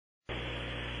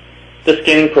The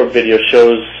scanning probe video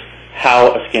shows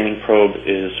how a scanning probe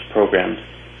is programmed.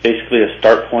 Basically, a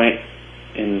start point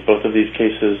in both of these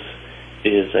cases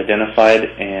is identified,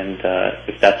 and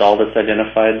if that's all that's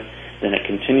identified, then it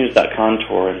continues that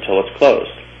contour until it's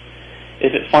closed.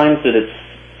 If it finds that it's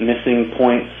missing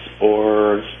points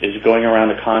or is going around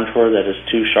a contour that is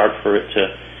too sharp for it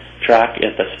to track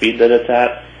at the speed that it's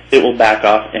at, it will back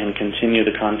off and continue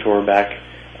the contour back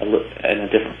in a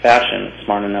different fashion. It's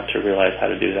smart enough to realize how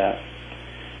to do that.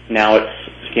 Now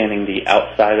it's scanning the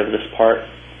outside of this part.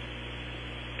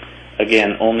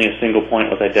 Again, only a single point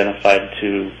was identified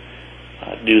to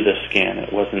do this scan.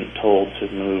 It wasn't told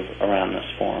to move around this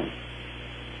form.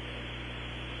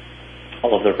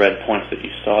 All of the red points that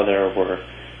you saw there were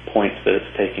points that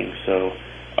it's taking. So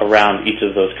around each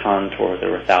of those contours,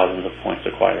 there were thousands of points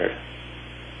acquired.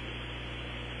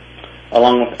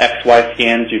 Along with XY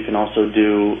scans, you can also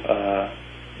do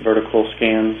vertical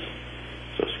scans.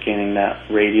 So scanning that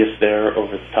radius there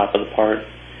over the top of the part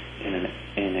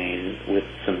with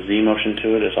some Z motion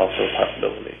to it is also a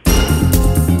possibility.